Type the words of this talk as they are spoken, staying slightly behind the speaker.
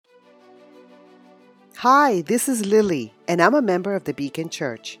Hi, this is Lily, and I'm a member of the Beacon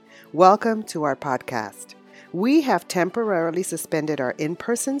Church. Welcome to our podcast. We have temporarily suspended our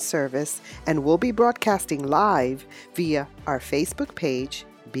in-person service and will be broadcasting live via our Facebook page,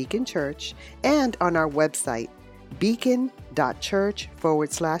 Beacon Church, and on our website,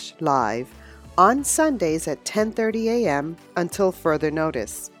 beacon.church/live on Sundays at 10:30 a.m. until further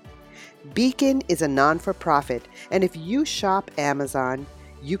notice. Beacon is a non-for-profit, and if you shop Amazon,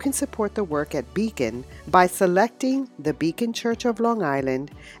 you can support the work at Beacon by selecting the Beacon Church of Long Island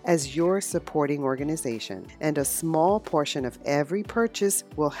as your supporting organization, and a small portion of every purchase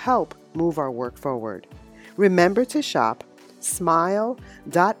will help move our work forward. Remember to shop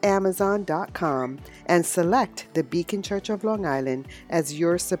smile.amazon.com and select the Beacon Church of Long Island as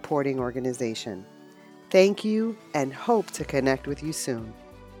your supporting organization. Thank you and hope to connect with you soon.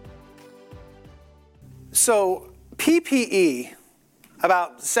 So PPE,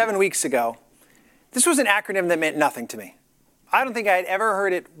 about 7 weeks ago, this was an acronym that meant nothing to me. I don't think I had ever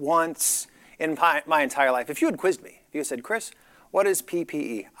heard it once in my entire life. If you had quizzed me, if you had said, Chris, what is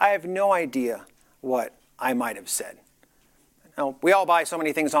PPE? I have no idea what I might have said. Now, we all buy so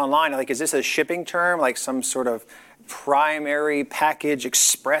many things online. Like, is this a shipping term, like some sort of primary package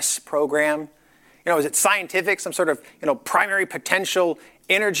express program? Is it scientific, some sort of, primary potential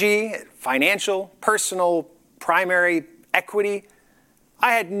energy, financial, personal, primary equity?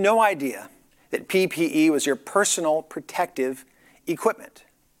 I had no idea that PPE was your personal protective equipment.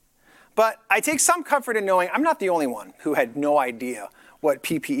 But I take some comfort in knowing I'm not the only one who had no idea what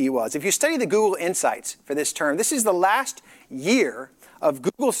PPE was. If you study the Google Insights for this term, this is the last year of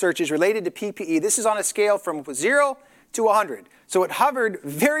Google searches related to PPE. This is on a scale from 0 to 100. So it hovered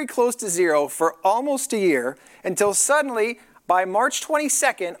very close to 0 for almost a year until suddenly, by March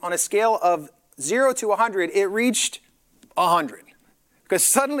 22nd, on a scale of 0 to 100, it reached 100. Because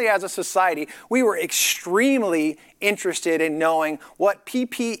suddenly, as a society, we were extremely interested in knowing what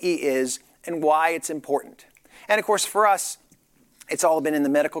PPE is and why it's important. And of course, for us, it's all been in the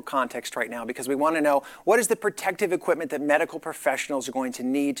medical context right now because we want to know what is the protective equipment that medical professionals are going to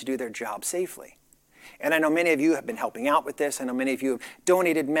need to do their job safely. And I know many of you have been helping out with this. I know many of you have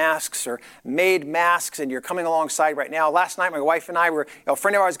donated masks or made masks, and you're coming alongside right now. Last night, my wife and I were, a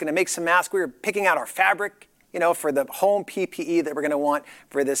friend of ours was going to make some masks. We were picking out our fabric, for the home PPE that we're going to want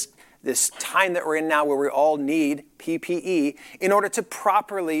for this time that we're in now where we all need PPE in order to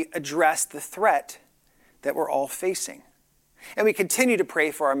properly address the threat that we're all facing. And we continue to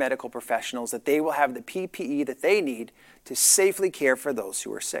pray for our medical professionals that they will have the PPE that they need to safely care for those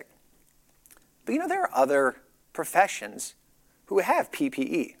who are sick. But there are other professions who have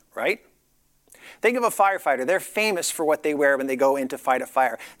PPE, right? Think of a firefighter. They're famous for what they wear when they go in to fight a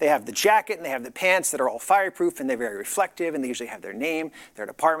fire. They have the jacket and they have the pants that are all fireproof and they're very reflective, and they usually have their name, their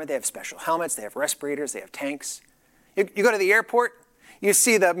department. They have special helmets, they have respirators, they have tanks. You go to the airport, you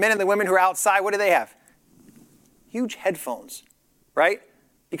see the men and the women who are outside. What do they have? Huge headphones, right?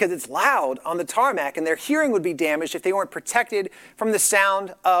 Because it's loud on the tarmac and their hearing would be damaged if they weren't protected from the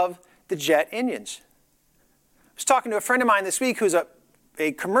sound of the jet engines. I was talking to a friend of mine this week who's a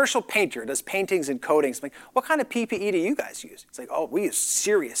commercial painter, does paintings and coatings. I'm like, what kind of PPE do you guys use? It's like, we use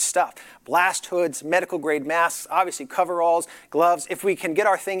serious stuff. Blast hoods, medical grade masks, obviously coveralls, gloves. If we can get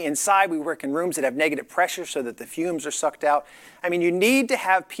our thing inside, we work in rooms that have negative pressure so that the fumes are sucked out. You need to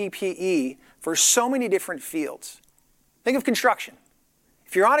have PPE for so many different fields. Think of construction.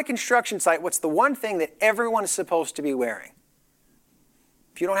 If you're on a construction site, what's the one thing that everyone is supposed to be wearing?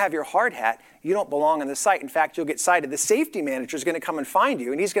 If you don't have your hard hat, you don't belong on the site. In fact, you'll get cited. The safety manager is going to come and find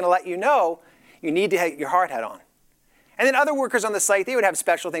you, and he's going to let you know you need to have your hard hat on. And then other workers on the site, they would have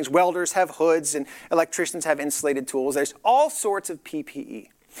special things. Welders have hoods, and electricians have insulated tools. There's all sorts of PPE.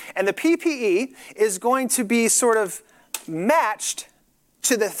 And the PPE is going to be sort of matched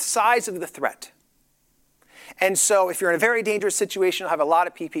to the size of the threat. And so if you're in a very dangerous situation, you'll have a lot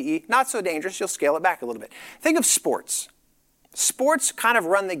of PPE. Not so dangerous, you'll scale it back a little bit. Think of sports. Sports kind of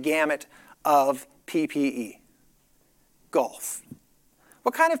run the gamut of PPE. Golf.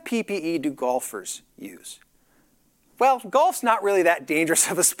 What kind of PPE do golfers use? Well, golf's not really that dangerous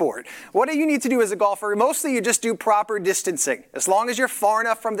of a sport. What do you need to do as a golfer? Mostly you just do proper distancing. As long as you're far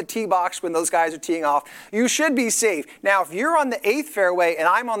enough from the tee box when those guys are teeing off, you should be safe. Now, if you're on the 8th fairway and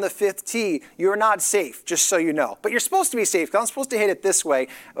I'm on the 5th tee, you're not safe, just so you know. But you're supposed to be safe, because I'm supposed to hit it this way,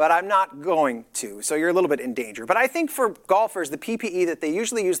 but I'm not going to. So you're a little bit in danger. But I think for golfers, the PPE that they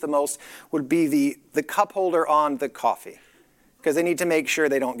usually use the most would be the cup holder on the coffee, because they need to make sure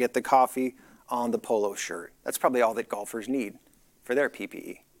they don't get the coffee on the polo shirt. That's probably all that golfers need for their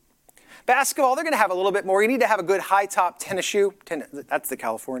PPE. Basketball, they're going to have a little bit more. You need to have a good high-top tennis shoe. That's the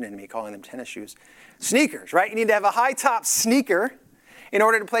Californian in me calling them tennis shoes. Sneakers, right? You need to have a high-top sneaker in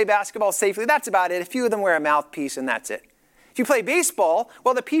order to play basketball safely. That's about it. A few of them wear a mouthpiece, and that's it. If you play baseball,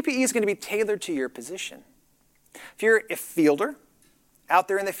 well, the PPE is going to be tailored to your position. If you're a fielder, out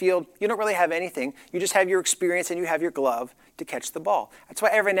there in the field, you don't really have anything. You just have your experience and you have your glove to catch the ball. That's why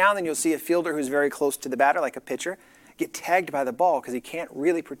every now and then you'll see a fielder who's very close to the batter, like a pitcher, get tagged by the ball because he can't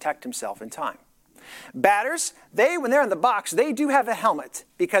really protect himself in time. Batters, when they're in the box, they do have a helmet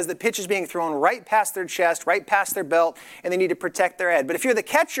because the pitch is being thrown right past their chest, right past their belt, and they need to protect their head. But if you're the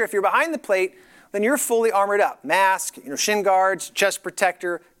catcher, if you're behind the plate, then you're fully armored up. Mask, shin guards, chest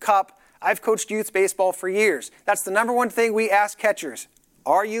protector, cup. I've coached youth baseball for years. That's the number one thing we ask catchers.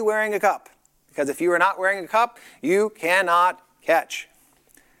 Are you wearing a cup? Because if you are not wearing a cup, you cannot catch.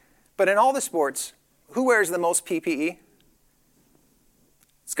 But in all the sports, who wears the most PPE?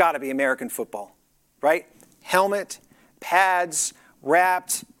 It's got to be American football, right? Helmet, pads,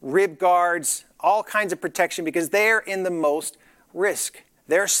 wrapped, rib guards, all kinds of protection because they're in the most risk.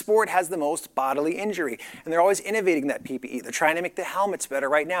 Their sport has the most bodily injury, and they're always innovating that PPE. They're trying to make the helmets better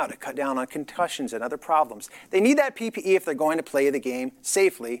right now to cut down on concussions and other problems. They need that PPE if they're going to play the game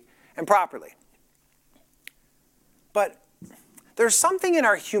safely and properly. But there's something in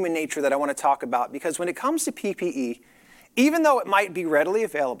our human nature that I want to talk about because when it comes to PPE, even though it might be readily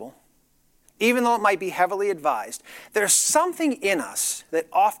available, even though it might be heavily advised, there's something in us that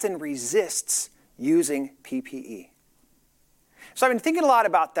often resists using PPE. So I've been thinking a lot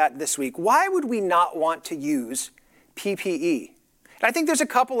about that this week. Why would we not want to use PPE? And I think there's a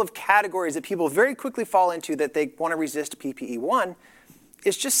couple of categories that people very quickly fall into that they want to resist PPE. One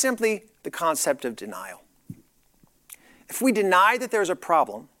is just simply the concept of denial. If we deny that there's a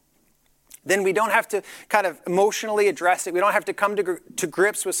problem, then we don't have to kind of emotionally address it. We don't have to come to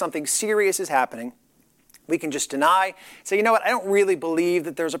grips with something serious is happening. We can just deny, say, you know what, I don't really believe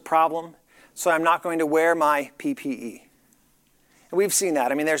that there's a problem, so I'm not going to wear my PPE. And we've seen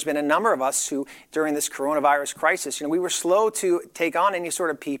that. I mean, there's been a number of us who, during this coronavirus crisis, we were slow to take on any sort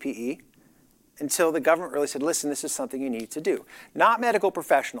of PPE until the government really said, listen, this is something you need to do. Not medical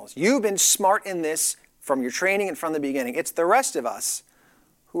professionals. You've been smart in this from your training and from the beginning. It's the rest of us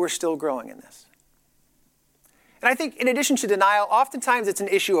who are still growing in this. And I think in addition to denial, oftentimes it's an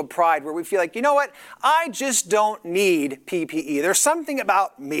issue of pride where we feel like, you know what, I just don't need PPE. There's something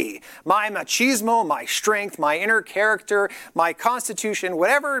about me, my machismo, my strength, my inner character, my constitution,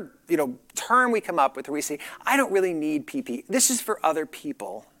 whatever term we come up with where we say, I don't really need PPE. This is for other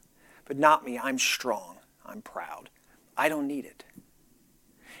people, but not me. I'm strong. I'm proud. I don't need it.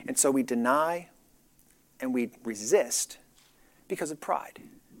 And so we deny and we resist because of pride.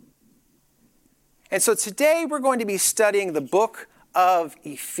 And so today we're going to be studying the book of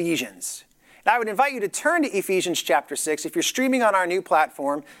Ephesians. And I would invite you to turn to Ephesians chapter 6. If you're streaming on our new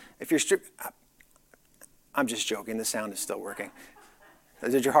platform, I'm just joking, the sound is still working.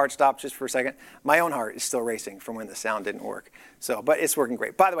 Did your heart stop just for a second? My own heart is still racing from when the sound didn't work. But it's working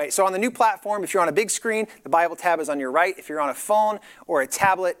great. By the way, so on the new platform, if you're on a big screen, the Bible tab is on your right. If you're on a phone or a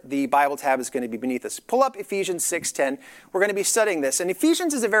tablet, the Bible tab is going to be beneath us. Pull up Ephesians 6:10. We're going to be studying this. And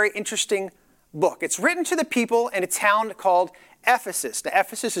Ephesians is a very interesting book. It's written to the people in a town called Ephesus. Now,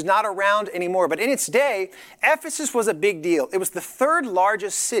 Ephesus is not around anymore, but in its day, Ephesus was a big deal. It was the third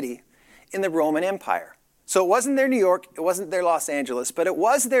largest city in the Roman Empire. So it wasn't their New York, it wasn't their Los Angeles, but it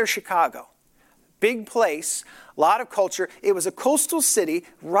was their Chicago. Big place, a lot of culture. It was a coastal city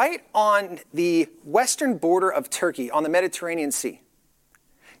right on the western border of Turkey on the Mediterranean Sea.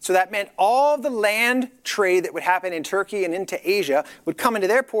 So that meant all the land trade that would happen in Turkey and into Asia would come into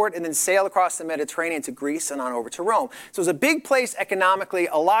their port and then sail across the Mediterranean to Greece and on over to Rome. So it was a big place economically,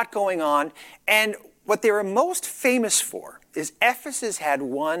 a lot going on. And what they were most famous for is Ephesus had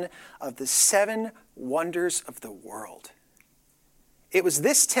one of the 7 wonders of the world. It was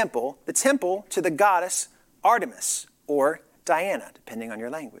this temple, the temple to the goddess Artemis or Diana, depending on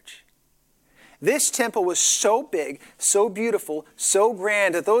your language. This temple was so big, so beautiful, so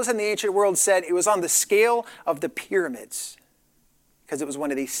grand that those in the ancient world said it was on the scale of the pyramids because it was one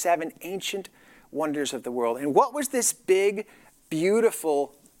of these 7 ancient wonders of the world. And what was this big,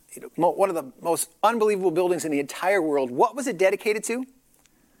 beautiful, one of the most unbelievable buildings in the entire world? What was it dedicated to?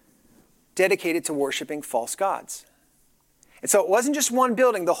 Dedicated to worshiping false gods. And so it wasn't just one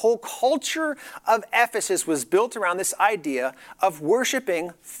building. The whole culture of Ephesus was built around this idea of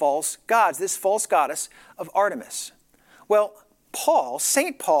worshiping false gods, this false goddess of Artemis. Well,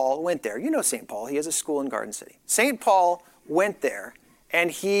 St. Paul went there. You know St. Paul. He has a school in Garden City. St. Paul went there and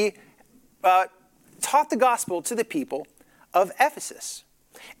he taught the gospel to the people of Ephesus.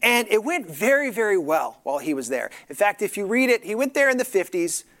 And it went very, very well while he was there. In fact, if you read it, he went there in the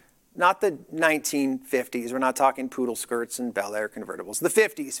 50s, not the 1950s. We're not talking poodle skirts and Bel Air convertibles. The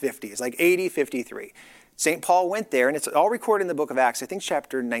 50s, like 80, 53. St. Paul went there, and it's all recorded in the book of Acts, I think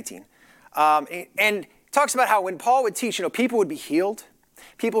chapter 19. And talks about how when Paul would teach, people would be healed.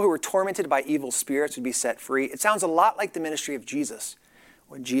 People who were tormented by evil spirits would be set free. It sounds a lot like the ministry of Jesus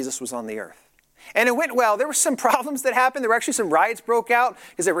when Jesus was on the earth. And it went well. There were some problems that happened. There were actually some riots broke out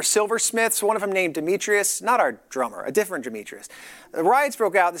because there were silversmiths, one of them named Demetrius, not our drummer, a different Demetrius. The riots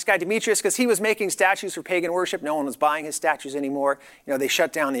broke out, this guy Demetrius, because he was making statues for pagan worship. No one was buying his statues anymore. They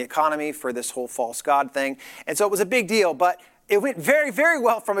shut down the economy for this whole false god thing. And so it was a big deal, but it went very, very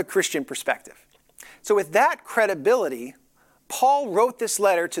well from a Christian perspective. So with that credibility, Paul wrote this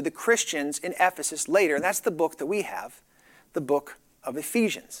letter to the Christians in Ephesus later, and that's the book that we have, the book of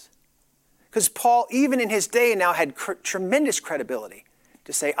Ephesians. Because Paul, even in his day now, had tremendous credibility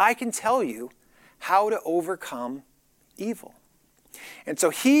to say, I can tell you how to overcome evil. And so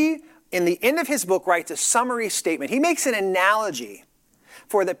he, in the end of his book, writes a summary statement. He makes an analogy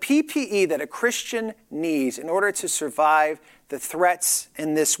for the PPE that a Christian needs in order to survive the threats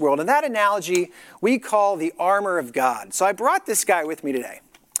in this world. And that analogy we call the armor of God. So I brought this guy with me today.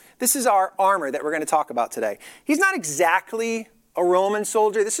 This is our armor that we're going to talk about today. He's not exactly a Roman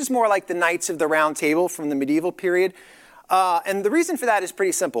soldier. This is more like the Knights of the Round Table from the medieval period. And the reason for that is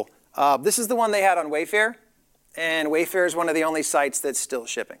pretty simple. This is the one they had on Wayfair. And Wayfair is one of the only sites that's still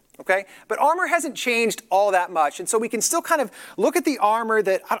shipping. Okay? But armor hasn't changed all that much. And so we can still kind of look at the armor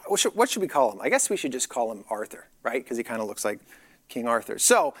that, what should we call him? I guess we should just call him Arthur, right? Because he kind of looks like King Arthur.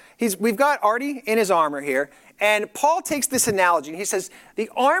 So we've got Artie in his armor here. And Paul takes this analogy and he says, the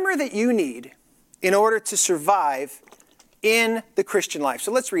armor that you need in order to survive in the Christian life.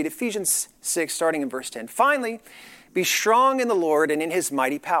 So let's read Ephesians 6, starting in verse 10. Finally, be strong in the Lord and in his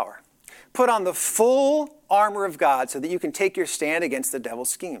mighty power. Put on the full armor of God so that you can take your stand against the devil's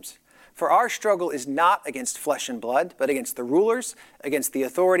schemes. For our struggle is not against flesh and blood, but against the rulers, against the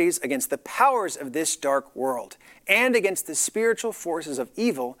authorities, against the powers of this dark world, and against the spiritual forces of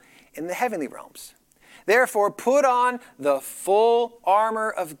evil in the heavenly realms. Therefore, put on the full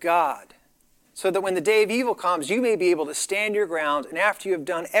armor of God, so that when the day of evil comes, you may be able to stand your ground, and after you have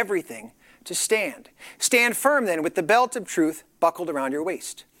done everything, to stand. Stand firm then with the belt of truth buckled around your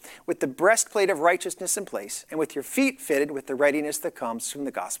waist, with the breastplate of righteousness in place, and with your feet fitted with the readiness that comes from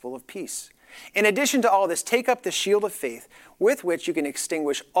the gospel of peace. In addition to all this, take up the shield of faith, with which you can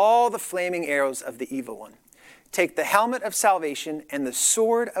extinguish all the flaming arrows of the evil one. Take the helmet of salvation and the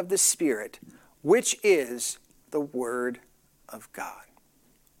sword of the Spirit, which is the word of God.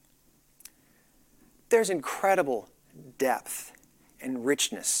 There's incredible depth and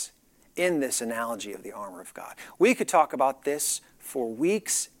richness in this analogy of the armor of God. We could talk about this for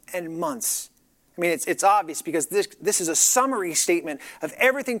weeks and months. I mean, it's obvious because this is a summary statement of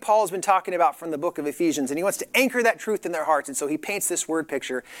everything Paul has been talking about from the book of Ephesians, and he wants to anchor that truth in their hearts, and so he paints this word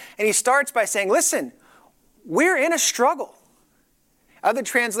picture, and he starts by saying, listen, we're in a struggle. Other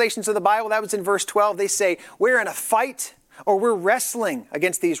translations of the Bible, that was in verse 12, they say, we're in a fight, or we're wrestling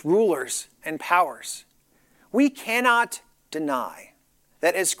against these rulers and powers. We cannot deny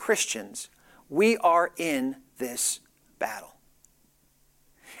that as Christians, we are in this battle.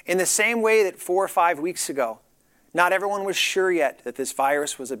 In the same way that 4 or 5 weeks ago, not everyone was sure yet that this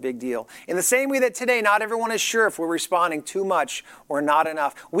virus was a big deal. In the same way that today, not everyone is sure if we're responding too much or not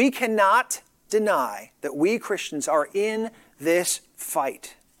enough. We cannot deny that we Christians are in this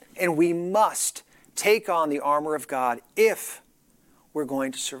fight, and we must take on the armor of God if we're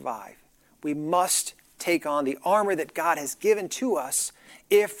going to survive. We must take on the armor that God has given to us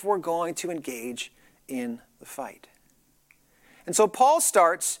if we're going to engage in the fight. And so Paul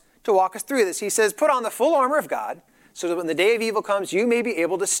starts to walk us through this. He says, put on the full armor of God so that when the day of evil comes, you may be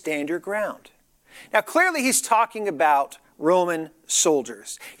able to stand your ground. Now, clearly he's talking about Roman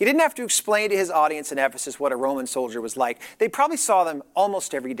soldiers. He didn't have to explain to his audience in Ephesus what a Roman soldier was like. They probably saw them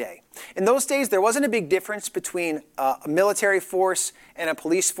almost every day. In those days, there wasn't a big difference between a military force and a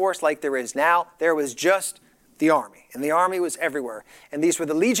police force like there is now. There was just the army, and the army was everywhere. And these were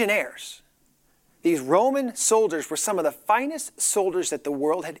the legionnaires. These Roman soldiers were some of the finest soldiers that the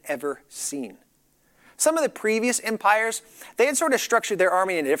world had ever seen. Some of the previous empires, they had sort of structured their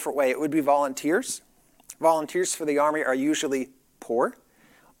army in a different way. It would be volunteers. Volunteers for the army are usually poor.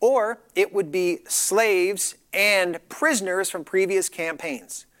 Or it would be slaves and prisoners from previous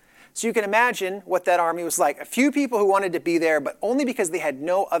campaigns. So you can imagine what that army was like. A few people who wanted to be there, but only because they had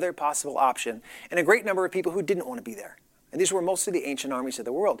no other possible option. And a great number of people who didn't want to be there. And these were mostly the ancient armies of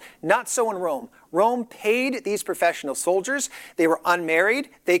the world. Not so in Rome. Rome paid these professional soldiers. They were unmarried.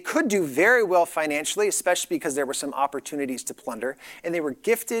 They could do very well financially, especially because there were some opportunities to plunder. And they were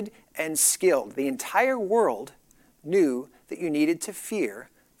gifted and skilled. The entire world knew that you needed to fear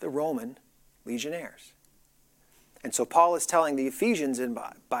the Roman legionnaires. And so Paul is telling the Ephesians, and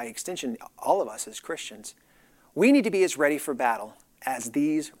by extension, all of us as Christians, we need to be as ready for battle as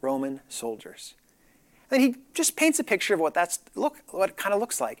these Roman soldiers. Then he just paints a picture of what it kind of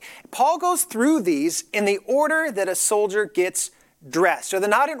looks like. Paul goes through these in the order that a soldier gets dressed. So they're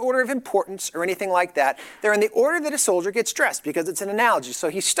not in order of importance or anything like that. They're in the order that a soldier gets dressed because it's an analogy. So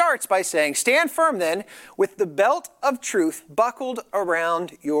he starts by saying, stand firm then with the belt of truth buckled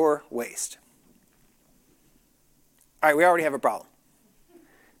around your waist. All right, we already have a problem.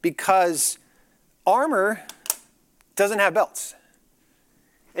 Because armor doesn't have belts.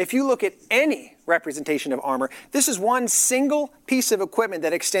 If you look at any representation of armor, this is one single piece of equipment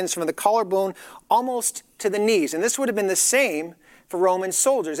that extends from the collarbone almost to the knees. And this would have been the same for Roman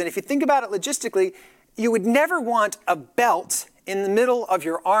soldiers. And if you think about it logistically, you would never want a belt in the middle of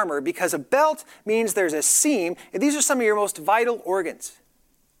your armor because a belt means there's a seam, and these are some of your most vital organs.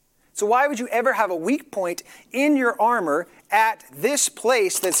 So why would you ever have a weak point in your armor at this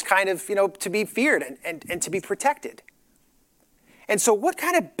place that's kind of, to be feared and to be protected? And so what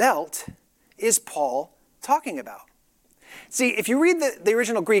kind of belt is Paul talking about? See, if you read the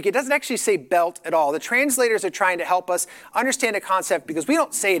original Greek, it doesn't actually say belt at all. The translators are trying to help us understand a concept because we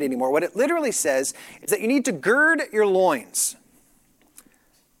don't say it anymore. What it literally says is that you need to gird your loins.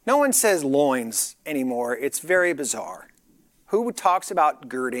 No one says loins anymore. It's very bizarre. Who talks about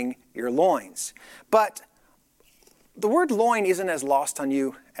girding your loins? But the word loin isn't as lost on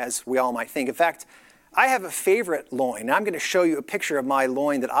you as we all might think. In fact, I have a favorite loin. I'm going to show you a picture of my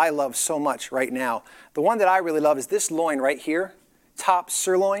loin that I love so much right now. The one that I really love is this loin right here, top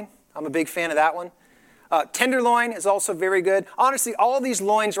sirloin. I'm a big fan of that one. Tenderloin is also very good. Honestly, all of these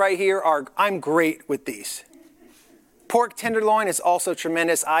loins right here I'm great with these. Pork tenderloin is also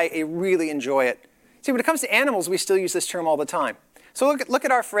tremendous. I really enjoy it. See, when it comes to animals, we still use this term all the time. So look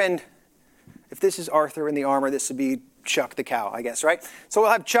at our friend. If this is Arthur in the armor, this would be Chuck the cow, I guess, right? So we'll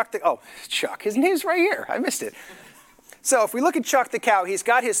have Chuck. His name's right here. I missed it. So if we look at Chuck the cow, he's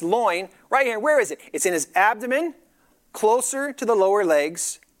got his loin right here. Where is it? It's in his abdomen, closer to the lower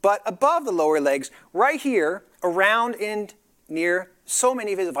legs, but above the lower legs, right here, around and near so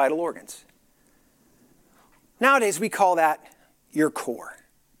many of his vital organs. Nowadays, we call that your core.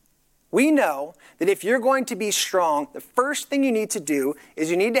 We know that if you're going to be strong, the first thing you need to do is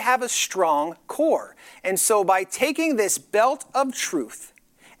you need to have a strong core. And so by taking this belt of truth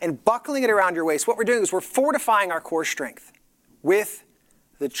and buckling it around your waist, what we're doing is we're fortifying our core strength with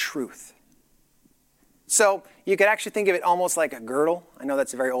the truth. So you could actually think of it almost like a girdle. I know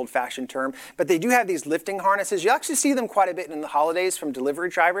that's a very old-fashioned term, but they do have these lifting harnesses. You actually see them quite a bit in the holidays from delivery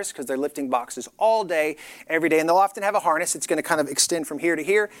drivers because they're lifting boxes all day, every day, and they'll often have a harness that's going to kind of extend from here to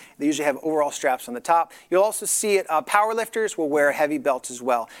here. They usually have overall straps on the top. You'll also see it, power lifters will wear heavy belts as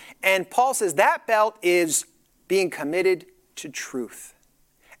well. And Paul says that belt is being committed to truth.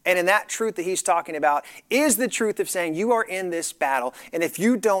 And in that truth that he's talking about is the truth of saying you are in this battle. And if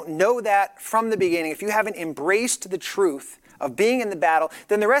you don't know that from the beginning, if you haven't embraced the truth of being in the battle,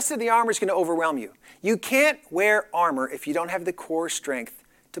 then the rest of the armor is going to overwhelm you. You can't wear armor if you don't have the core strength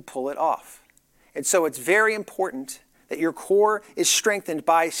to pull it off. And so it's very important that your core is strengthened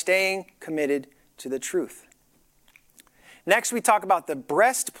by staying committed to the truth. Next, we talk about the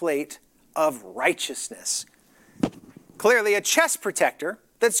breastplate of righteousness. Clearly a chest protector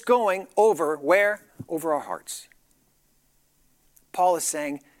that's going over where? Over our hearts. Paul is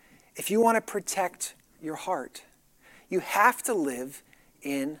saying, if you want to protect your heart, you have to live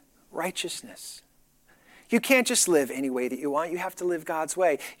in righteousness. You can't just live any way that you want. You have to live God's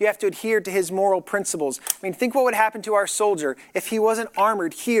way. You have to adhere to his moral principles. I mean, think what would happen to our soldier if he wasn't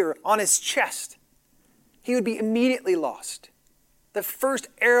armored here on his chest. He would be immediately lost. The first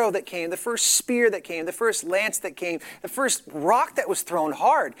arrow that came, the first spear that came, the first lance that came, the first rock that was thrown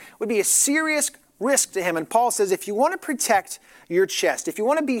hard would be a serious risk to him. And Paul says, if you want to protect your chest, if you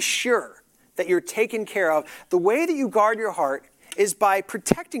want to be sure that you're taken care of, the way that you guard your heart is by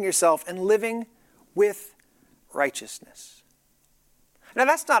protecting yourself and living with righteousness. Now,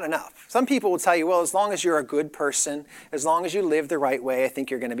 that's not enough. Some people will tell you, well, as long as you're a good person, as long as you live the right way, I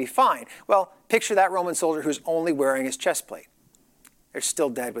think you're going to be fine. Well, picture that Roman soldier who's only wearing his chest plate. They're still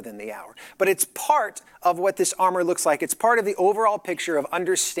dead within the hour. But it's part of what this armor looks like. It's part of the overall picture of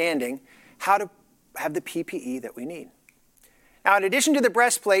understanding how to have the PPE that we need. Now, in addition to the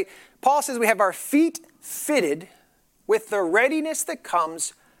breastplate, Paul says we have our feet fitted with the readiness that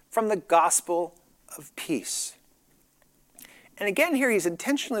comes from the gospel of peace. And again here he's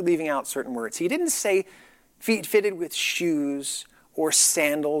intentionally leaving out certain words. He didn't say feet fitted with shoes or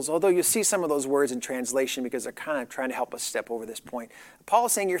sandals, although you see some of those words in translation because they're kind of trying to help us step over this point. Paul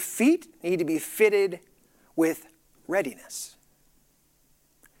is saying your feet need to be fitted with readiness.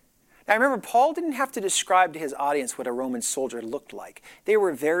 Now remember, Paul didn't have to describe to his audience what a Roman soldier looked like. They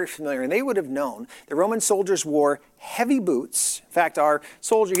were very familiar, and they would have known. The Roman soldiers wore heavy boots. In fact, our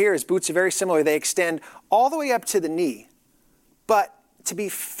soldier here, his boots are very similar. They extend all the way up to the knee. But to be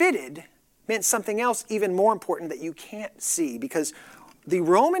fitted meant something else even more important that you can't see, because the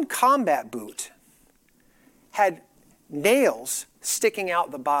Roman combat boot had nails sticking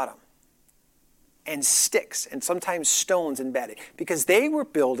out the bottom and sticks and sometimes stones embedded because they were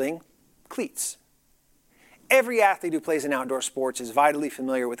building cleats. Every athlete who plays in outdoor sports is vitally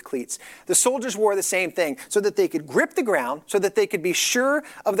familiar with cleats. The soldiers wore the same thing so that they could grip the ground, so that they could be sure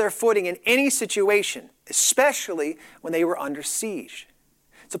of their footing in any situation, especially when they were under siege.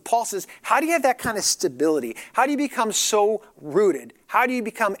 So Paul says, how do you have that kind of stability? How do you become so rooted? How do you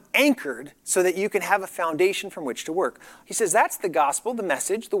become anchored so that you can have a foundation from which to work? He says that's the gospel, the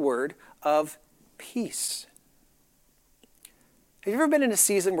message, the word of peace. Have you ever been in a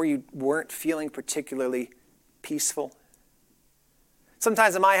season where you weren't feeling particularly peaceful?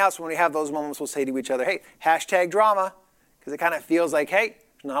 Sometimes in my house when we have those moments, we'll say to each other, hey, hashtag drama, because it kind of feels like, hey,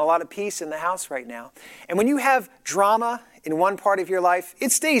 there's not a lot of peace in the house right now. And when you have drama in one part of your life,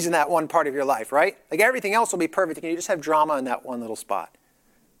 it stays in that one part of your life, right? Like everything else will be perfect, and you just have drama in that one little spot.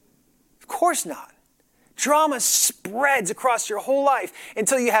 Of course not. Drama spreads across your whole life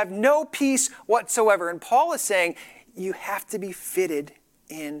until you have no peace whatsoever. And Paul is saying you have to be fitted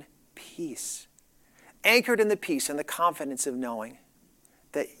in peace, anchored in the peace and the confidence of knowing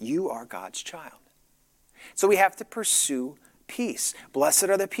that you are God's child. So we have to pursue peace. Blessed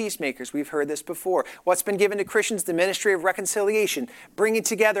are the peacemakers. We've heard this before. What's been given to Christians? The ministry of reconciliation, bringing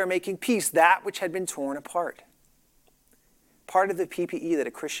together, making peace that which had been torn apart. Part of the PPE that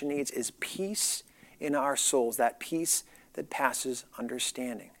a Christian needs is peace in our souls, that peace that passes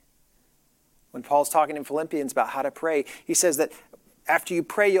understanding. When Paul's talking in Philippians about how to pray, he says that after you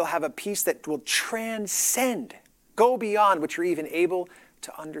pray, you'll have a peace that will transcend, go beyond what you're even able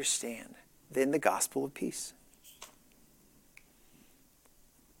to understand. Then the gospel of peace.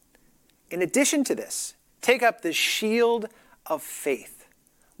 In addition to this, take up the shield of faith,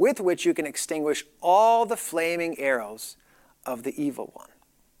 with which you can extinguish all the flaming arrows of the evil one.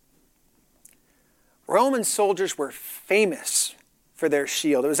 Roman soldiers were famous for their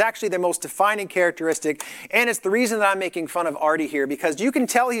shield. It was actually their most defining characteristic, and it's the reason that I'm making fun of Artie here, because you can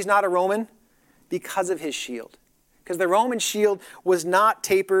tell he's not a Roman because of his shield. Because the Roman shield was not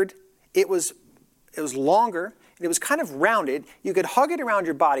tapered, it was longer, and it was kind of rounded. You could hug it around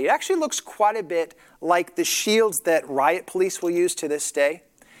your body. It actually looks quite a bit like the shields that riot police will use to this day.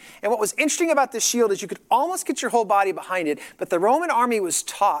 And what was interesting about this shield is you could almost get your whole body behind it, but the Roman army was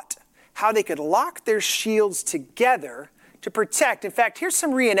taught how they could lock their shields together to protect. In fact, here's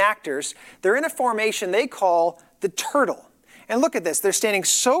some reenactors. They're in a formation they call the turtle. And look at this. They're standing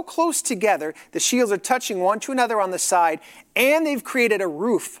so close together, the shields are touching one to another on the side, and they've created a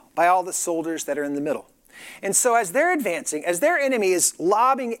roof by all the soldiers that are in the middle. And so as they're advancing, as their enemy is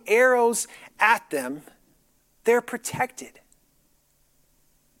lobbing arrows at them, they're protected.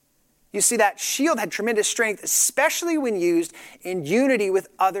 You see, that shield had tremendous strength, especially when used in unity with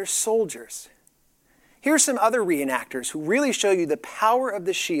other soldiers. Here are some other reenactors who really show you the power of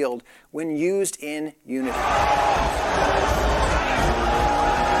the shield when used in unity.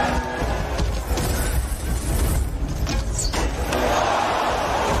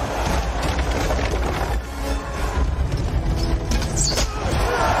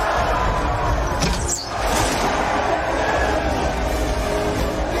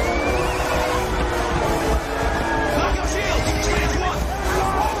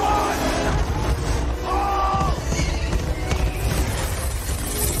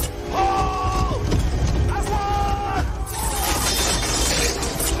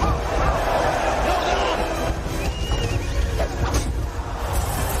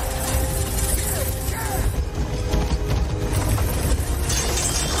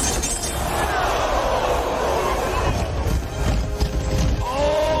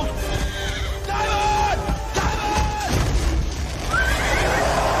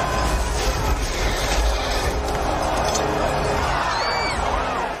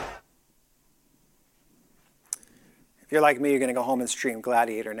 If you're like me, you're going to go home and stream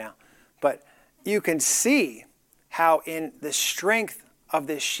Gladiator now. But you can see how in the strength of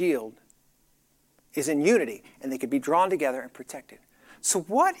this shield, is in unity, and they could be drawn together and protected. So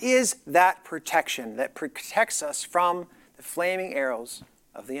what is that protection that protects us from the flaming arrows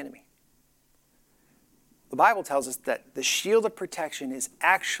of the enemy? The Bible tells us that the shield of protection is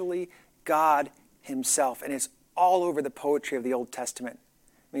actually God himself, and it's all over the poetry of the Old Testament.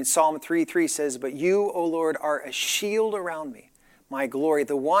 I mean, Psalm 3:3 says, "But you, O Lord, are a shield around me, my glory,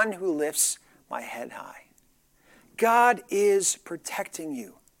 the one who lifts my head high." God is protecting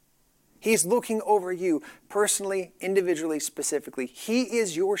you. He's looking over you personally, individually, specifically. He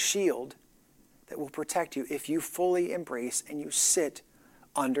is your shield that will protect you if you fully embrace and you sit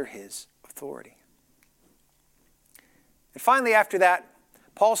under his authority. And finally, after that,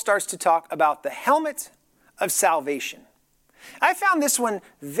 Paul starts to talk about the helmet of salvation. I found this one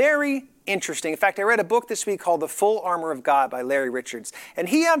very interesting. In fact, I read a book this week called The Full Armor of God by Larry Richards. And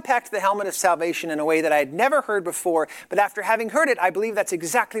he unpacked the helmet of salvation in a way that I had never heard before. But after having heard it, I believe that's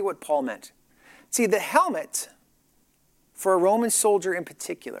exactly what Paul meant. See, the helmet, for a Roman soldier in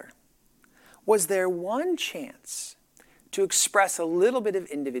particular, was their one chance to express a little bit of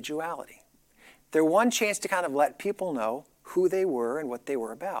individuality. Their one chance to kind of let people know who they were and what they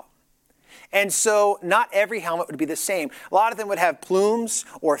were about. And so not every helmet would be the same. A lot of them would have plumes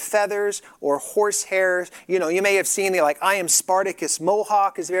or feathers or horse hairs. You know, you may have seen the I am Spartacus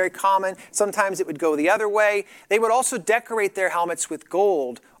mohawk is very common. Sometimes it would go the other way. They would also decorate their helmets with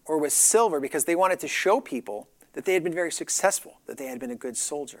gold or with silver because they wanted to show people that they had been very successful, that they had been a good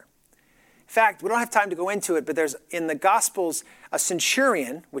soldier. In fact, we don't have time to go into it, but there's in the Gospels a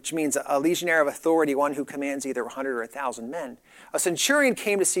centurion, which means a legionnaire of authority, one who commands either 100 or 1,000 men. A centurion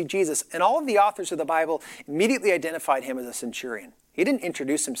came to see Jesus, and all of the authors of the Bible immediately identified him as a centurion. He didn't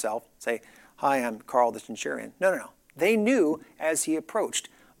introduce himself, say, "Hi, I'm Carl the centurion." No. They knew as he approached,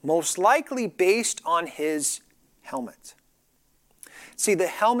 most likely based on his helmet. See, the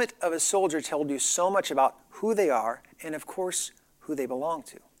helmet of a soldier told you so much about who they are and, of course, who they belong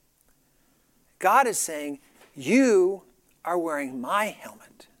to. God is saying, you are wearing my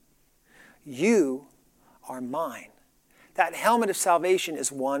helmet. You are mine. That helmet of salvation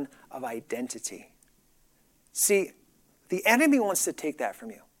is one of identity. See, the enemy wants to take that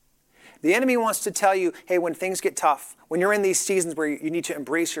from you. The enemy wants to tell you, hey, when things get tough, when you're in these seasons where you need to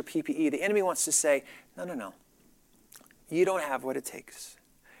embrace your PPE, the enemy wants to say, no. You don't have what it takes.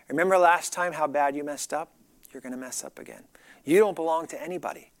 Remember last time how bad you messed up? You're going to mess up again. You don't belong to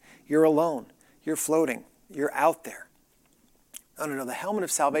anybody. You're alone. You're floating. You're out there. No. The helmet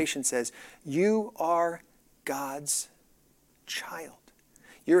of salvation says, you are God's child.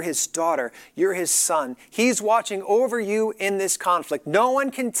 You're his daughter. You're his son. He's watching over you in this conflict. No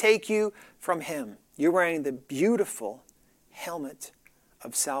one can take you from him. You're wearing the beautiful helmet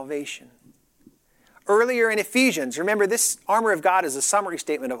of salvation. Earlier in Ephesians, remember this armor of God is a summary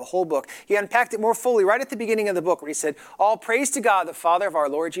statement of a whole book. He unpacked it more fully right at the beginning of the book where he said, "All praise to God, the Father of our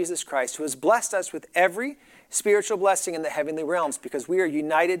Lord Jesus Christ, who has blessed us with every spiritual blessing in the heavenly realms because we are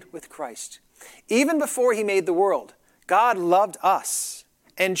united with Christ. Even before he made the world, God loved us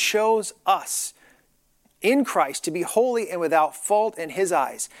and chose us in Christ to be holy and without fault in his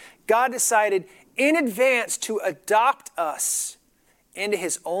eyes. God decided in advance to adopt us into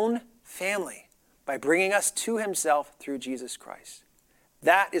his own family by bringing us to himself through Jesus Christ.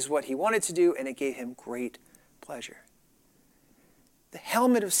 That is what he wanted to do, and it gave him great pleasure. The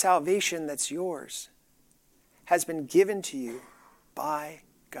helmet of salvation that's yours has been given to you by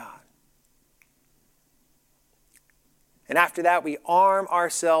God. And after that, we arm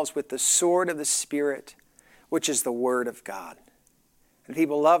ourselves with the sword of the Spirit, which is the Word of God. And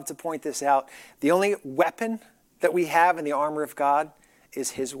people love to point this out. The only weapon that we have in the armor of God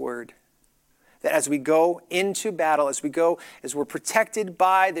is his Word. That as we go into battle, as we're protected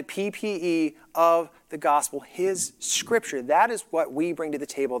by the PPE of the gospel, his scripture, that is what we bring to the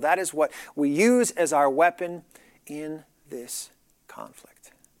table. That is what we use as our weapon in this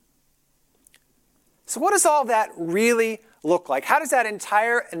conflict. So what does all that really look like? How does that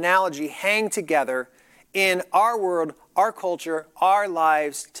entire analogy hang together in our world, our culture, our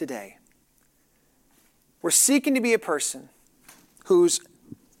lives today? We're seeking to be a person who's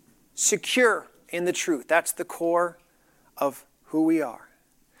secure in the truth. That's the core of who we are.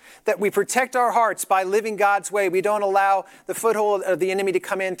 That we protect our hearts by living God's way. We don't allow the foothold of the enemy to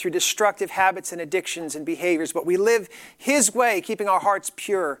come in through destructive habits and addictions and behaviors, but we live his way, keeping our hearts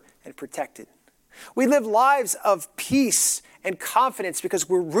pure and protected. We live lives of peace and confidence because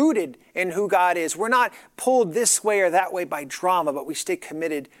we're rooted in who God is. We're not pulled this way or that way by drama, but we stay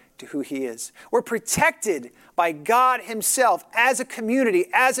committed to who he is. We're protected by God himself as a community,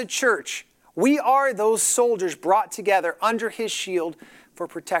 as a church. We are those soldiers brought together under his shield for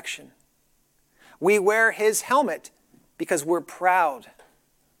protection. We wear his helmet because we're proud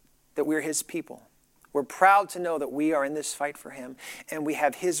that we're his people. We're proud to know that we are in this fight for him, and we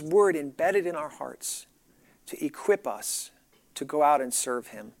have his word embedded in our hearts to equip us to go out and serve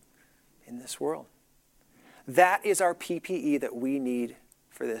him in this world. That is our PPE that we need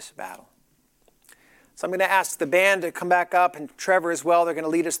for this battle. So I'm going to ask the band to come back up, and Trevor as well. They're going to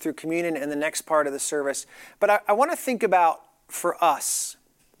lead us through communion in the next part of the service. But I want to think about, for us,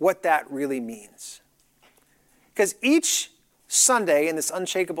 what that really means. Because each Sunday in this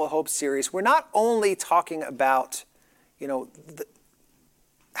Unshakable Hope series, we're not only talking about,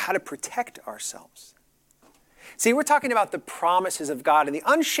 how to protect ourselves. See, we're talking about the promises of God, and the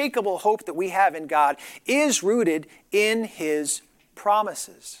unshakable hope that we have in God is rooted in his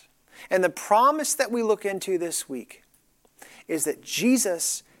promises. And the promise that we look into this week is that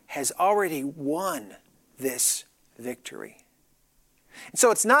Jesus has already won this victory. And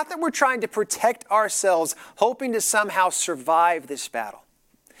so it's not that we're trying to protect ourselves, hoping to somehow survive this battle.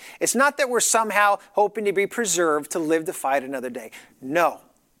 It's not that we're somehow hoping to be preserved to live to fight another day. No.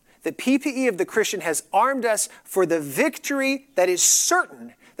 The PPE of the Christian has armed us for the victory that is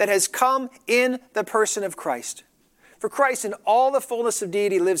certain, that has come in the person of Christ. For Christ in all the fullness of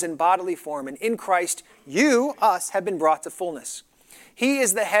deity lives in bodily form, and in Christ you, us, have been brought to fullness. He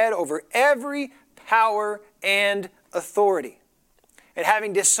is the head over every power and authority. And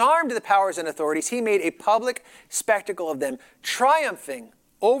having disarmed the powers and authorities, he made a public spectacle of them, triumphing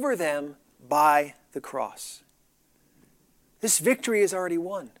over them by the cross. This victory is already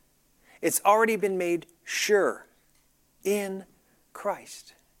won. It's already been made sure in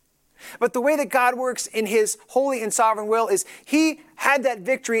Christ. But the way that God works in his holy and sovereign will is he had that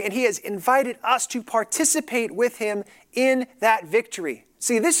victory, and he has invited us to participate with him in that victory.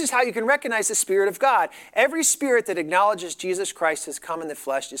 See, this is how you can recognize the Spirit of God. Every spirit that acknowledges Jesus Christ has come in the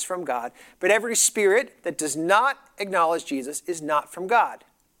flesh is from God, but every spirit that does not acknowledge Jesus is not from God.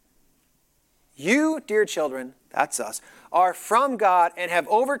 You, dear children, that's us, are from God and have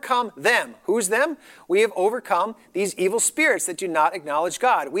overcome them. Who's them? We have overcome these evil spirits that do not acknowledge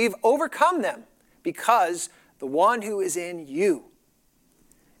God. We've overcome them because the one who is in you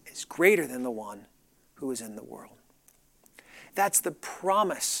is greater than the one who is in the world. That's the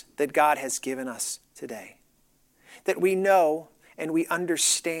promise that God has given us today. That we know and we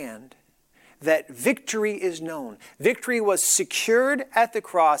understand that victory is known. Victory was secured at the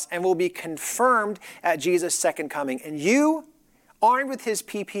cross and will be confirmed at Jesus' second coming. And you, armed with his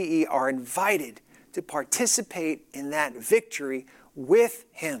PPE, are invited to participate in that victory with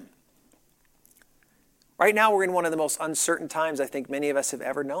him. Right now, we're in one of the most uncertain times I think many of us have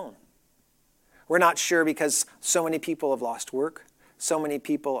ever known. We're not sure because so many people have lost work, so many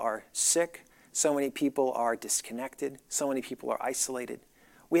people are sick, so many people are disconnected, so many people are isolated.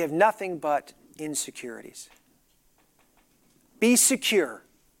 We have nothing but insecurities. Be secure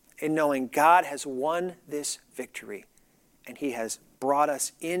in knowing God has won this victory, and he has brought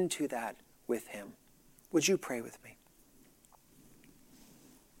us into that with him. Would you pray with me?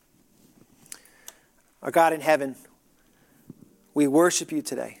 Our God in heaven, we worship you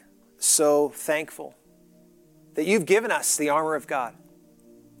today. So thankful that you've given us the armor of God.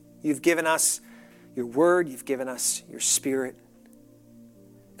 You've given us your word. You've given us your spirit.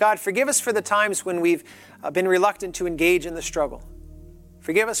 God, forgive us for the times when we've been reluctant to engage in the struggle.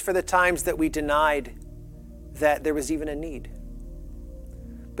 Forgive us for the times that we denied that there was even a need.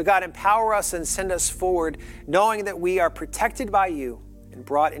 But God, empower us and send us forward knowing that we are protected by you and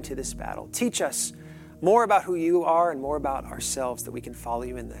brought into this battle. Teach us more about who you are and more about ourselves that we can follow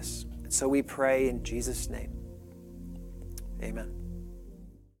you in this. And so we pray in Jesus' name. Amen.